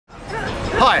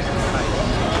Hi,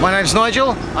 my name's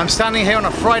Nigel. I'm standing here on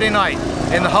a Friday night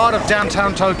in the heart of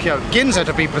downtown Tokyo, Ginza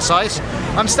to be precise.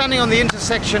 I'm standing on the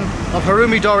intersection of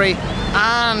Harumidori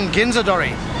and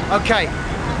Ginza-dori. Okay,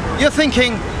 you're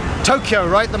thinking Tokyo,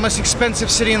 right? The most expensive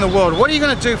city in the world. What are you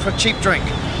going to do for a cheap drink?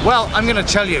 Well, I'm going to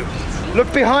tell you.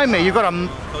 Look behind me, you've got a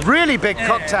really big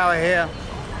clock tower here.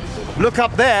 Look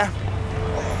up there.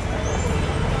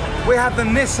 We have the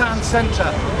Nissan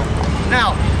Center.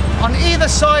 Now, on either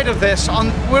side of this,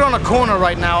 we're on a corner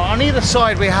right now, on either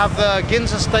side we have the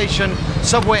Ginza Station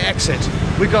subway exit.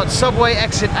 We've got subway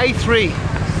exit A3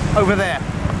 over there.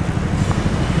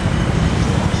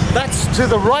 That's to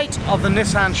the right of the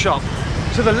Nissan shop.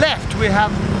 To the left we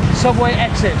have subway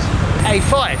exit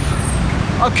A5.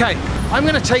 Okay, I'm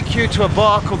going to take you to a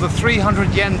bar called the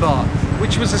 300 Yen Bar,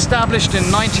 which was established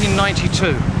in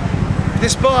 1992.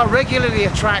 This bar regularly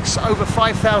attracts over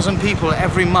 5,000 people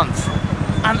every month.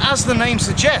 And as the name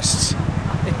suggests,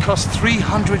 it costs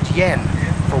 300 yen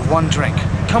for one drink.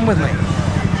 Come with me.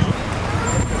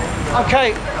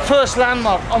 Okay, first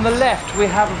landmark. On the left, we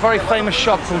have a very famous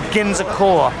shop called Ginza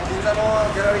Core.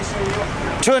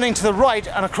 Turning to the right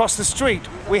and across the street,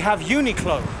 we have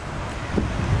Uniqlo.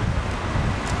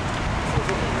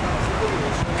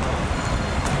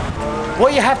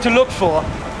 What you have to look for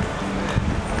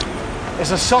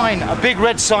is a sign, a big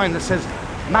red sign that says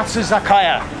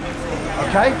Matsuzakaya.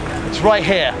 Okay, it's right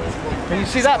here. Can you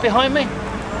see that behind me?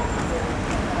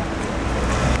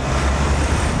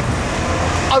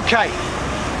 Okay,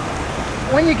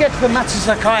 when you get to the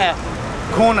Matsuzakaya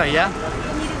corner, yeah,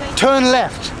 turn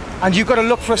left and you've got to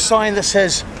look for a sign that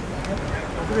says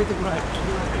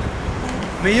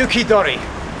Miyuki Dori.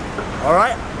 All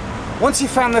right, once you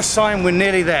found this sign, we're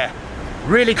nearly there.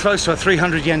 Really close to a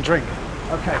 300 yen drink.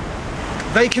 Okay,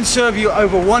 they can serve you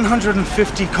over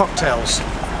 150 cocktails.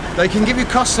 They can give you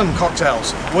custom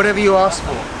cocktails, whatever you ask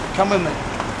for. Come with me.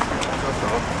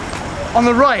 On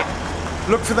the right,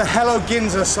 look for the Hello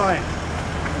Ginza sign.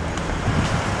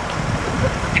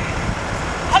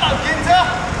 Hello Ginza!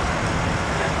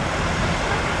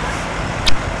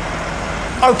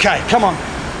 Okay, come on.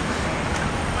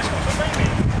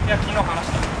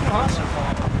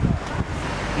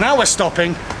 Now we're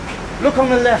stopping. Look on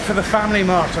the left for the Family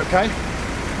Mart, okay?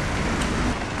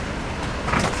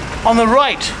 On the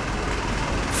right,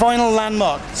 final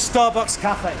landmark, Starbucks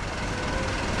Cafe.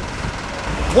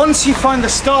 Once you find the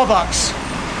Starbucks,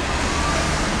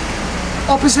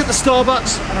 opposite the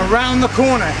Starbucks and around the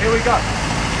corner, here we go.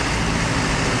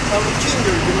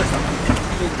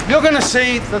 You're going to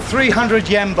see the 300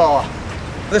 Yen Bar.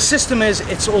 The system is,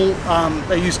 it's all,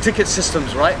 they use ticket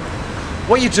systems, right?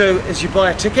 What you do is you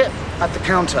buy a ticket at the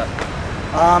counter.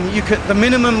 The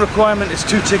minimum requirement is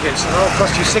 2 tickets, and that'll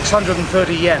cost you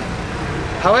 630 yen.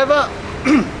 However,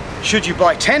 should you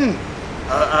buy a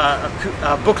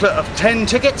booklet of 10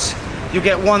 tickets, you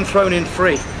get one thrown in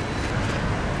free.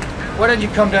 Why don't you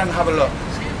come down and have a look?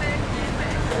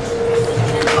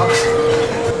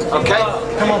 Okay,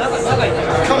 come on.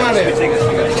 Come on in.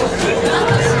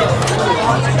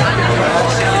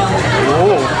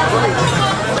 Whoa.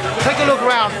 Take a look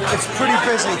around, it's pretty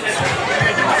busy.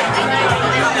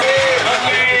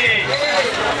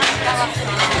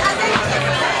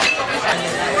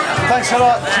 Thanks a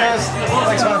lot, cheers.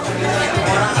 Thanks man.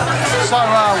 So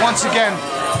once again,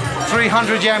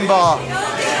 300 Yen Bar,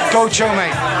 Gochome,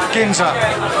 Ginza.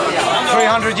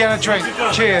 300 yen a drink,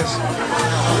 cheers.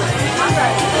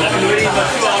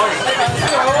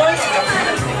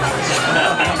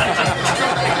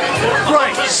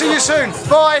 Great, see you soon,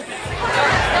 bye.